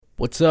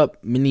What's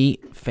up, mini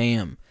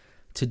fam?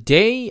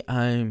 Today,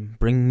 I'm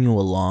bringing you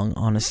along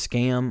on a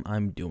scam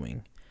I'm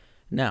doing.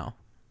 Now,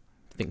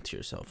 think to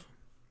yourself,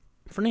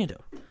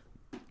 Fernando,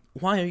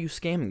 why are you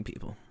scamming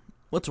people?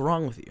 What's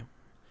wrong with you?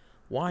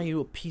 Why are you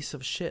a piece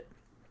of shit?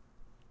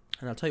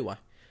 And I'll tell you why.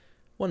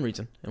 One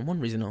reason, and one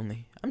reason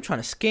only. I'm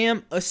trying to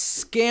scam a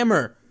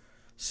scammer.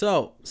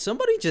 So,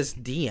 somebody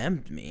just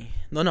DM'd me.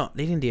 No,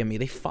 they didn't DM me.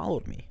 They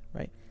followed me,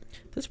 right?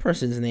 This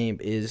person's name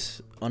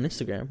is on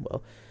Instagram.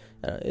 Well,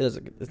 it's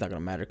not going to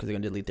matter because they're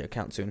going to delete their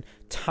account soon.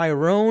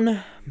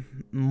 Tyrone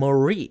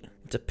Marie.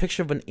 It's a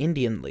picture of an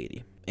Indian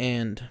lady.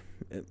 And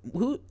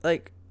am I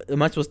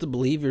supposed to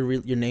believe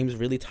your name's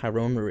really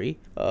Tyrone Marie?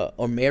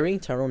 Or Mary?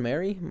 Tyrone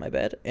Mary? My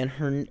bad. And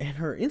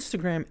her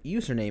Instagram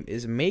username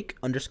is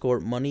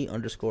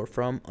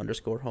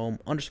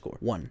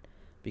make_money_from_home_1.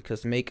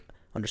 Because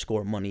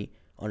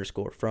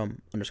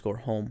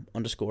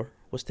make_money_from_home_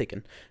 was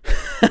taken.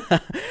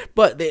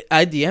 But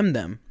I DM'd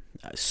them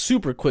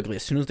super quickly.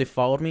 As soon as they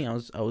followed me, I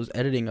was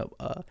editing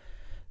a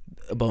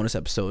bonus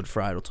episode for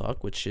Idle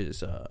Talk, which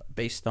is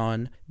based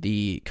on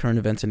the current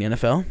events in the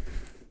NFL.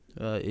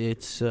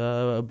 It's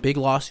a big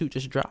lawsuit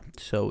just dropped,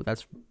 so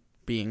that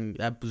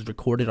was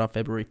recorded on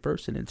February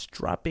 1st, and it's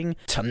dropping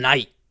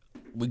tonight.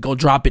 We go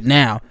drop it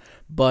now,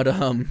 but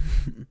I'm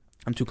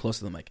too close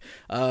to the mic.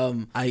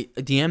 I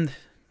DM'd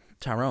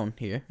Tyrone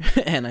here,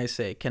 and I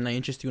say, can I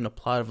interest you in a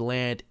plot of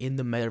land in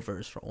the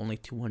metaverse for only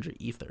 200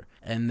 Ether?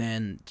 And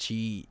then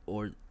he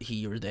or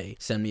they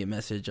send me a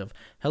message of,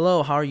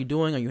 hello, how are you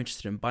doing? Are you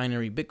interested in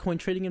binary Bitcoin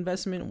trading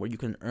investment where you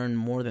can earn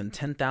more than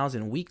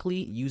 $10,000 weekly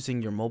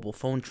using your mobile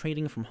phone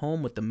trading from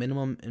home with the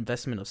minimum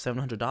investment of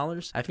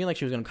 $700? I feel like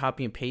she was going to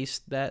copy and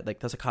paste that. Like,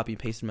 that's a copy and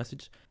paste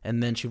message.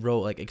 And then she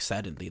wrote, like,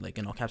 excitedly, like,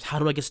 in all caps, how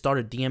do I get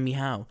started? DM me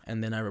how.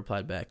 And then I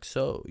replied back,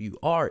 so you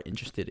are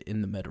interested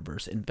in the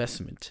metaverse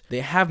investment.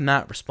 They have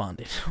not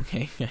responded.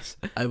 Okay, yes,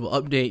 I will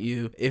update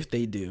you if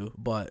they do.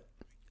 But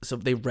so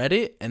they read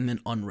it and then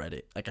unread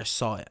it. Like, I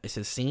saw it. It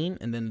says seen,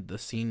 and then the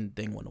seen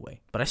thing went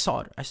away. But I saw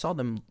it. I saw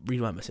them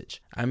read my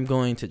message. I'm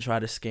going to try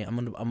to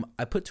scam.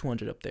 I put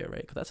 200 up there,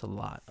 right? Because that's a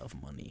lot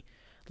of money.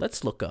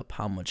 Let's look up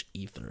how much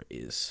Ether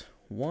is.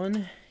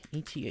 1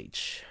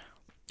 ETH.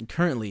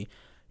 Currently,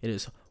 it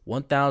is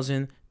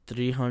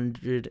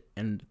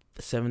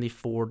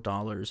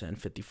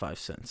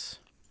 $1,374.55.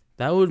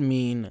 That would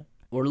mean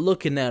we're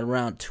looking at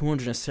around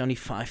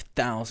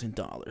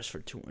 $275,000 for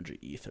 200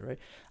 Ether, right?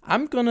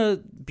 I'm going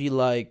to be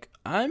like,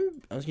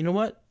 you know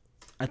what?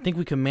 I think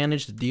we can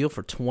manage the deal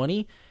for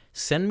 20.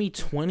 Send me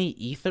 20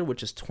 Ether,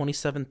 which is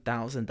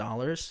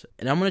 $27,000.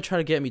 And I'm going to try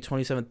to get me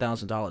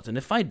 $27,000. And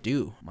if I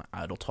do, my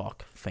Idle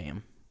Talk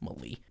fam,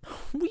 Mali,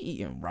 we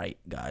eating right,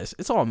 guys.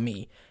 It's all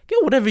me.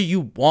 Get whatever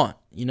you want,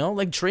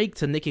 like Drake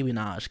to Nicki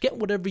Minaj. Get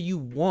whatever you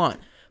want.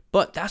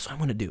 But that's what I'm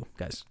gonna do,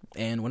 guys.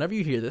 And whenever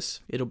you hear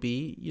this, it'll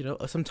be,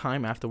 some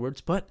time afterwards.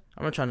 But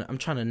I'm trying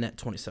to net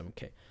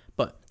 27K.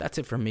 But that's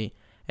it for me,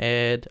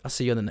 and I'll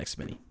see you on the next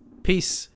mini. Peace.